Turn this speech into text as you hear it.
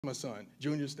My son,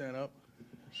 Junior, stand up.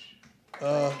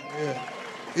 Yeah.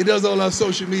 He does all our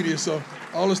social media, so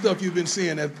all the stuff you've been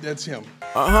seeing, that's him.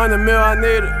 100 mil, I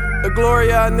need it. The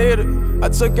glory, I need it. I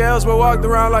took L's but walked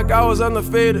around like I was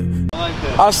undefeated.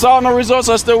 I saw no results,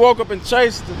 I still woke up and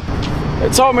chased it. They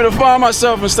told me to find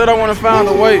myself, instead I want to find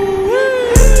a way.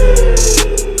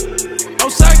 No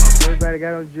second. Everybody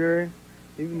got on jury.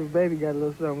 Even the baby got a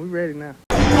little something. We ready now.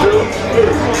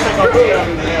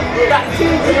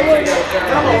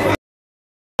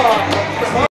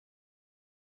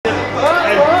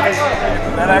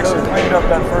 That actually cleaned up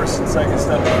that first and second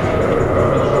step.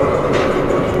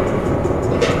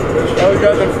 Oh, we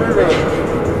got the free run.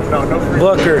 No free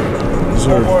run. Bucker.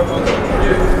 One more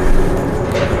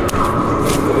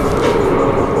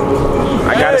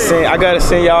I gotta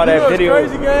send y'all that video.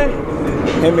 Crazy game?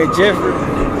 Him and Jeffrey.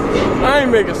 I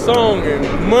ain't make a song in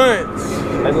months.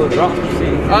 That little drop you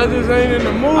see. I just ain't in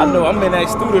the mood. I know, I'm in that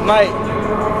stew tonight.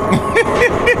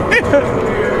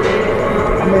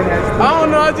 I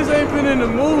don't know, I just ain't been in the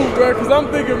mood, bro, because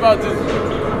I'm thinking about just,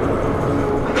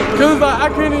 because like, I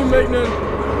can't even make nothing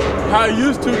how I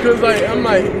used to, because like, I'm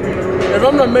like, if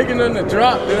I'm not making nothing to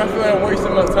drop, then I feel like I'm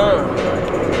wasting my time.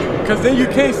 Because then you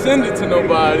can't send it to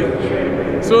nobody.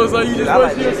 So it's like, you just I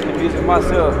like to listen to music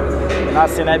myself, and I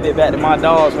send that bit back to my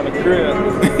dogs from the crib.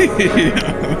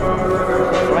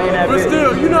 But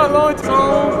still, you know, a long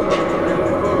song,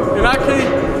 and I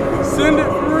can't send it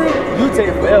for real. You take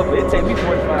it forever. It take me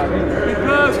 45 minutes.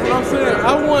 Because what I'm saying,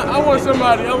 I want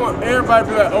somebody, I want everybody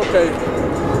to be like, okay,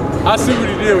 I see what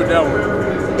he did with that one.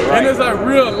 Right. And it's like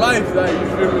real life, like, you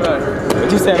feel me, like.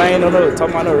 But you said I ain't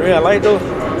talking about no real life though?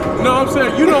 No, I'm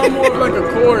saying, you know, I'm more of like a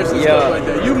chorus and stuff like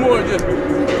that. You more just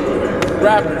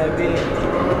rapping. You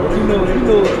know,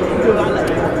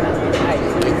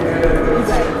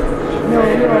 I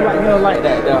like that. You don't like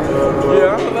that though.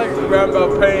 Yeah, I don't like to rap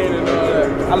about pain and all that.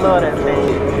 I love that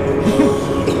pain.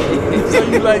 So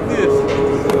you like this?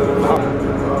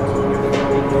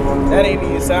 That ain't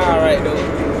even sound right though.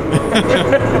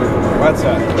 What's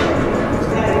up?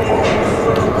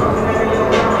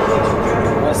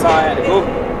 That's all I had to go.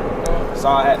 That's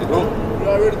all I had to go. You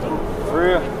already through? For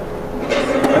real.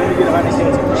 Let me get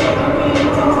 160.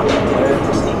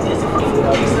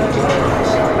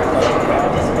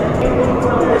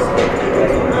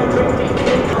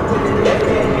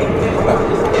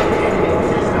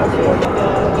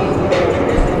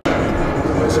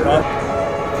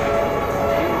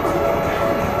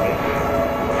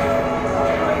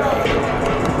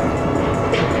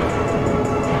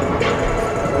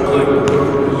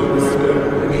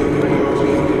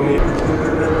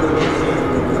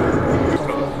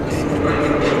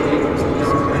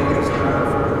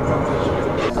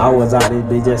 I was out there,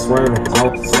 bitch, just swerving. I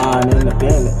was flying in the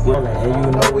Bentley, and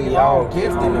you know we all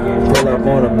gifted. Pull up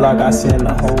on the block, I send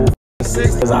the whole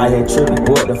cause I had tripping.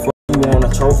 What the fuck you want a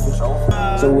trophy?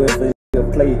 So if a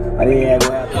nigga play, I didn't have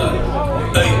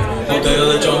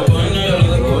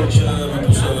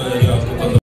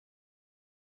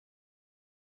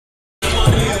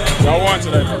Y'all won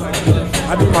today.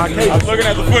 I need my cake. I was looking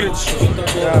at the footage.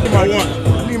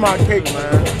 I need my cake,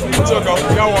 man. It took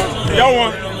over. Y'all won. Y'all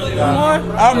won. I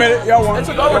admit it. Y'all won. It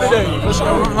took over today. For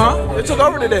sure. Huh? It took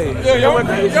over today. Yeah, y'all won.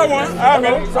 Y'all won. I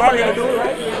admit it. Somebody gotta do it,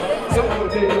 right?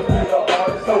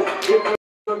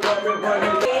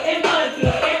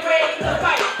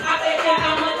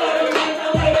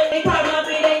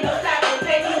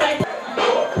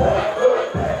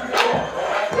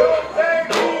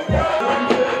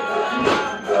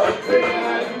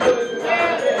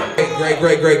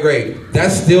 Great.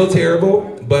 That's still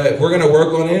terrible, but we're gonna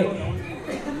work on it.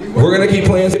 We're gonna keep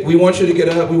playing. We want you to get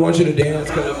up. We want you to dance.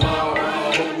 The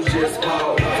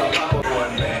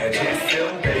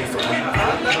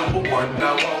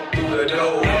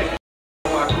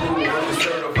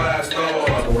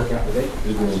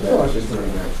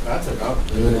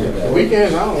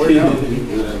weekends, I don't work out.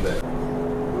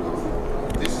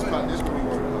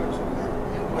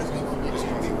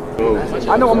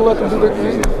 I know I'm gonna let them do their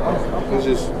thing. It's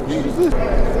just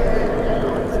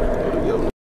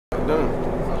Done.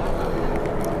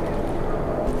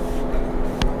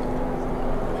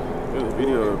 Here's a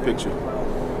video or a picture.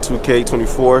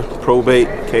 2K24, Probate,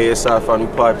 KSI, Final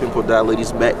Pie, Pimple Dot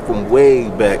Ladies back from way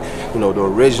back. You know, the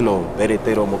original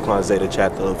Beretero Moklan Zeta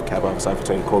chapter of Kappa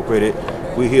Cypher Incorporated.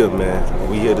 We here, man.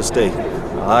 We here to stay.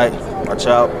 Alright, watch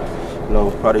out. You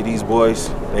know, part of these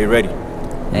boys, they ready.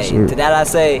 Hey, to that I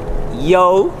say,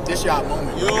 yo. this y'all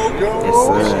moment. Yes, This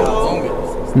sir. y'all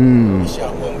moment. This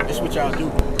y'all moment. This what y'all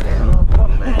do.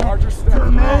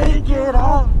 To make it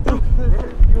all,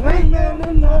 you ain't got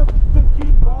enough to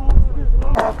keep on.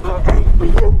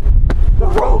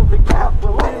 road to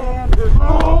Capital Land. There's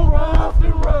long rides to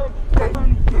run.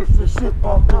 Money gets the ship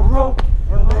off the rope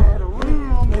and let a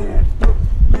real man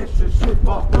get the ship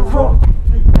off the rope.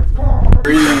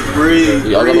 Breathe.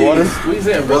 Y'all got the water? Squeeze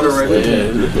in, brother. Right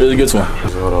there. Yeah, really good one.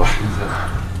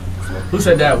 Who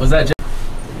said that? Was that?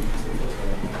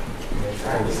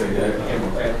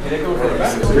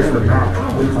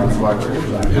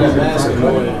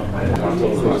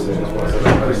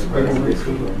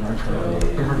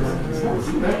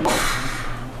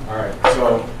 Alright, so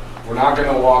we're not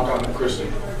gonna walk on the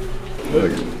Christian.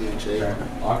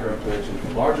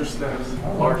 Larger steps.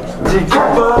 Larger steps.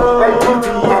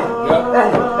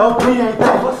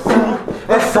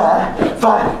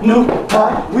 Five new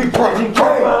pot, we pledging K.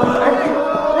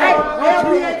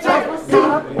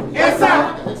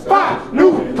 Five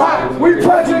new pot, we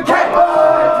pledging K.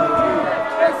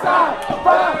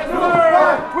 Five new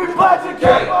pot, we pledging K.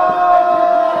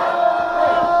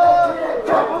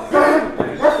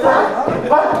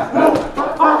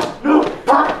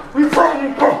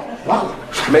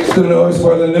 Make some noise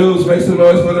for the news. Make some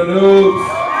noise for the news.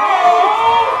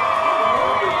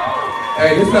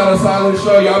 Hey, this is not a silent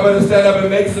show. Y'all better stand up and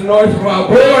make some noise for our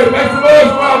boys. Make some noise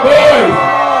for our boys.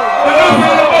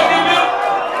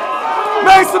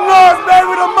 Make some noise, baby,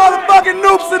 with the motherfucking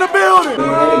noobs in the building.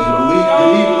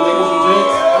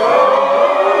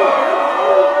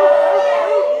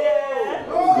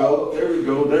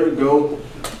 There we go.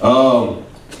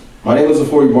 My name is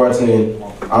Afori Barton.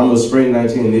 I'm a Spring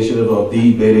 19 initiative of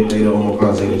the Beta Theta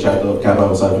Omicron Zeta chapter of Kappa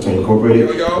Alpha Psi Fraternity Incorporated. Here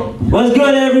we go. What's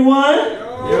good, everyone?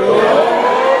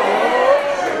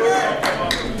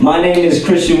 My name is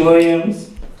Christian Williams.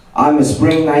 I'm a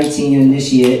Spring 19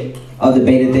 initiate of the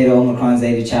Beta Theta Omicron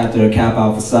Zeta chapter of Kappa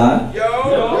Alpha Psi.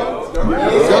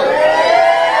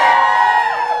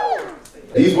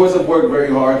 These boys have worked very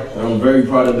hard, and I'm very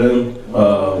proud of them.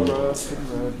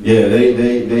 Yeah, they've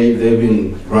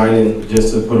been grinding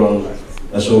just to put on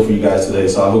a show for you guys today.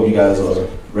 So I hope you guys are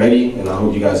ready, and I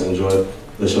hope you guys enjoy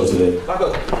the show today. Back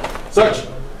up. Search.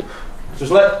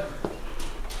 Search left.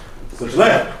 Search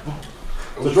left.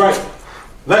 Search right.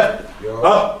 Left.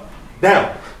 Up.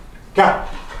 Down. Count.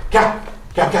 Count.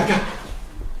 Count. Count. Count.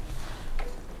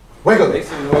 Wake up. Make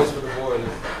some noise for the boys.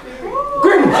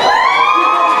 Greetings.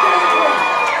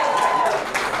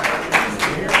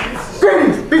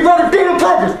 Greetings. Big brother Freedom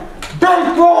Pledges.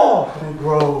 Dave Grohl. Dave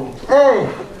Grohl. Hey.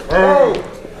 Hey.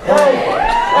 Hey.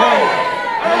 Hey.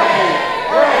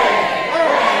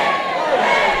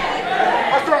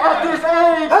 At this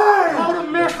age, all the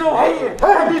men still hating.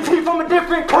 MDT from a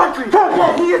different country.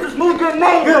 Yeah, he is a smooth good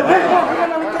name. One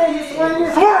hand on the day he swinging.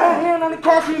 One hand on the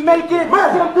cash he making.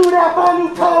 Come through that final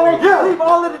toy. Leave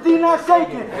all of the D9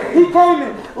 shaking. He came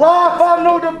in live on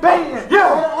no debating. The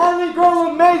only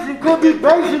girl amazing could be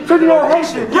Bayesian, Trinity or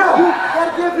Haitian. You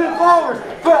gotta give him flowers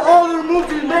for all the moves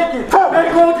he's making.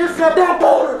 That girl just sat down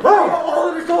boulder. All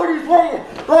of the shorties waiting.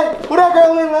 Like, when that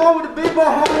girl in line with the big boy,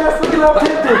 how that's looking up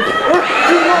tempting.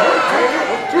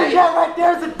 She got right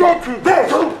there is a dentist.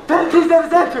 Two dentists at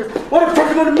his entrance. What if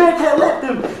taking on the man can't let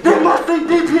them? They must think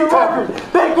DT and rappers.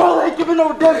 That girl ain't giving no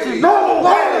redemption. No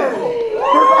way!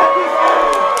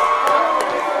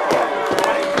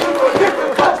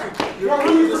 Yeah,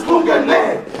 he's a smooth good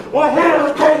man. One hand on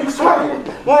the cane he's swinging.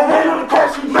 One hand on the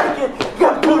cash he's making. You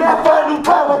gotta do that final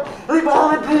power. Leave all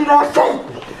the D9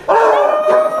 shaking.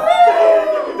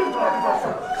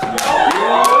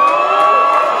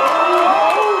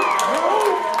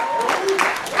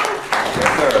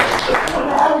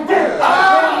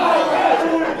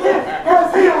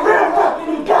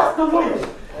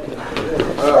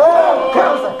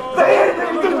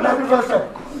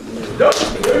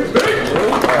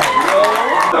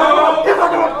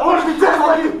 I want to be just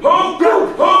like you.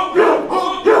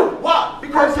 You. Why?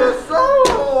 Because you're so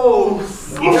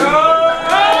smooth.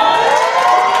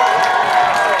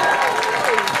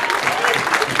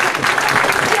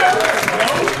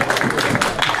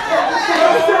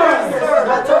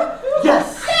 Yes.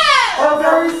 I'm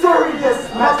very serious.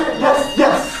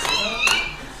 Yes.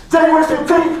 January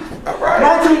 15th,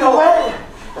 1908.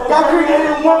 God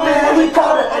created one man and he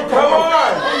called it a day.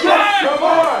 Yes. Come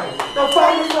on. The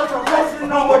finest alteration,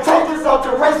 no more changes,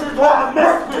 alterations, while I'm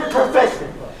messed with perfection.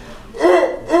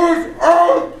 It is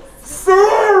a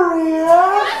serious.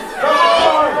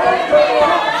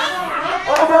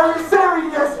 I'm very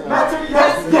serious matter.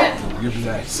 Yes.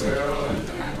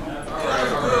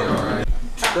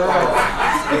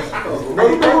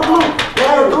 Maybe they were blue. They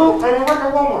were blue, and they went to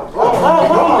one more.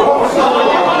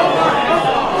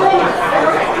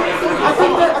 I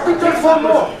think there's one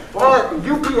more.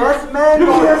 UPS man.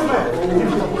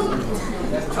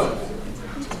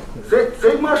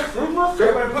 Sigma.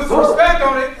 Put some respect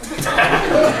on it.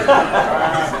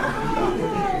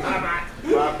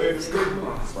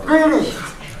 Greetings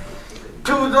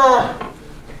to the.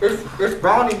 It's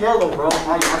brown and yellow, bro.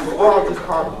 I just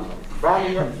call it brown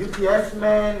and yellow. UPS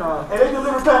man. And they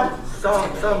deliver packages.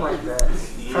 Something like that.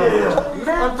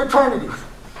 Yeah. And fraternities.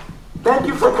 Thank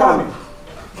you for coming.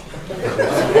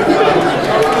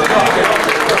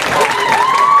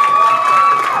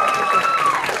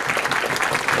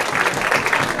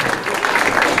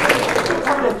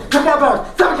 Check out bars,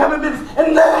 7 Kevin minutes,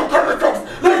 and 9 Kevin texts.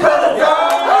 Let's go!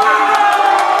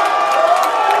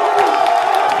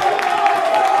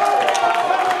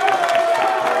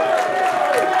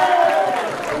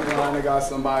 They got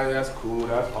somebody that's cool,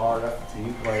 that's hard, that's a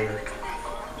team player.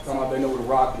 Talking about they know what a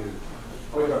rock is.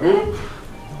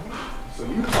 So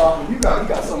you talking, you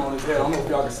got something on his head. I don't know if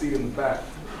y'all can see it in the back.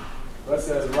 That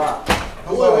says rock.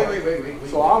 Wait.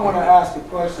 So I want to ask a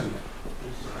question.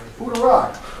 Who the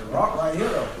rock? The rock right here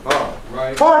though. Oh,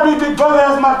 right. Pardon me, big brother,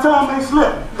 as my tongue may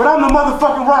slip, but I'm the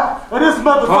motherfucking rock, and this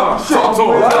motherfucking shit. Talk to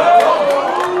him. I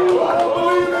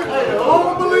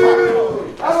don't believe it.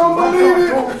 I don't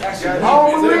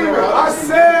believe it. I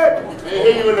said, They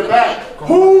hit you in the back.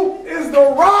 who is the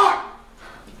rock?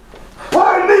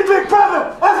 Pardon me, big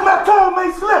brother, as my tongue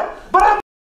may slip, but I'm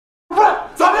the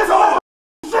rock, so this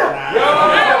motherfucking shit.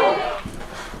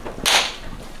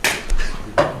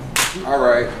 All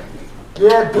right.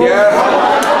 Yeah, dude.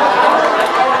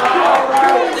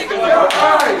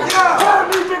 Pardon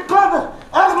me, big brother,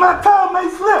 as my tongue may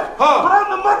slip, but I'm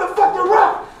the motherfucking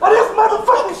rock, and this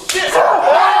motherfucking shit.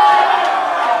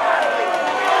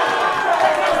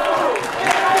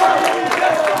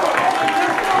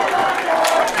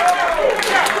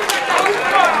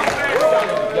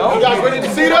 You guys ready to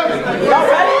see them? Y'all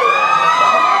ready?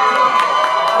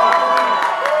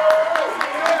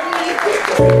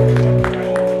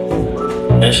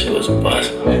 That shit was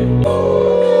busted. I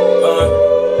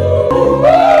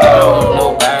don't know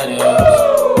nobody else.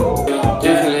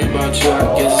 Differently about you, I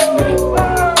guess.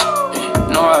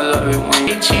 Know I love it when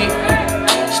you cheat.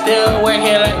 Still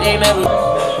working like they never.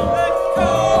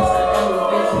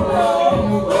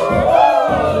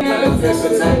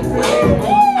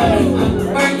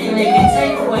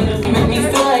 Make me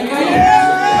feel like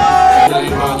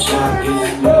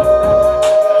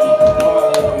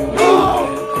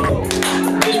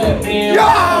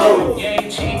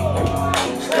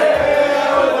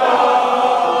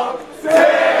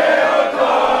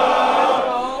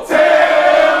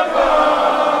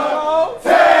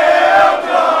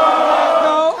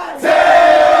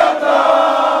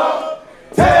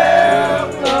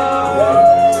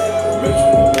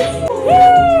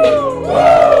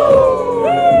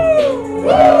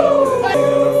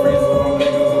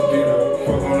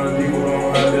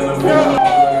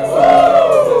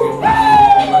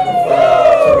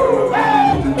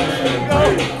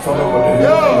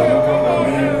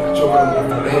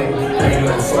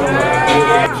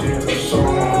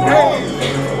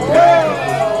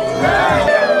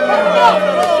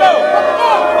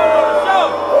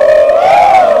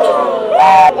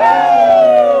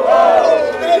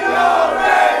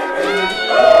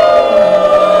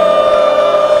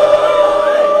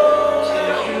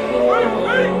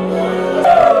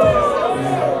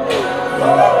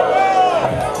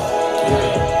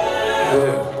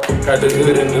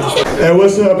Hey,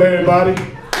 what's up, everybody?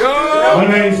 My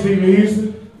name's Stephen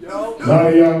Houston. A lot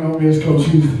of y'all know me as Coach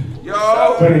Houston.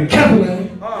 But in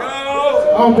Capeland,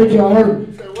 I don't think y'all heard me,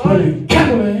 but in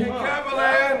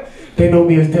Capeland, they know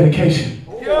me as Dedication.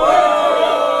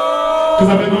 Because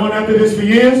I've been going after this for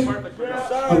years.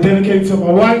 I'm dedicated to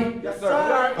my wife.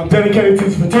 I'm dedicated to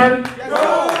this fraternity.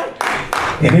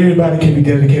 And anybody can be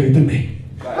dedicated to me.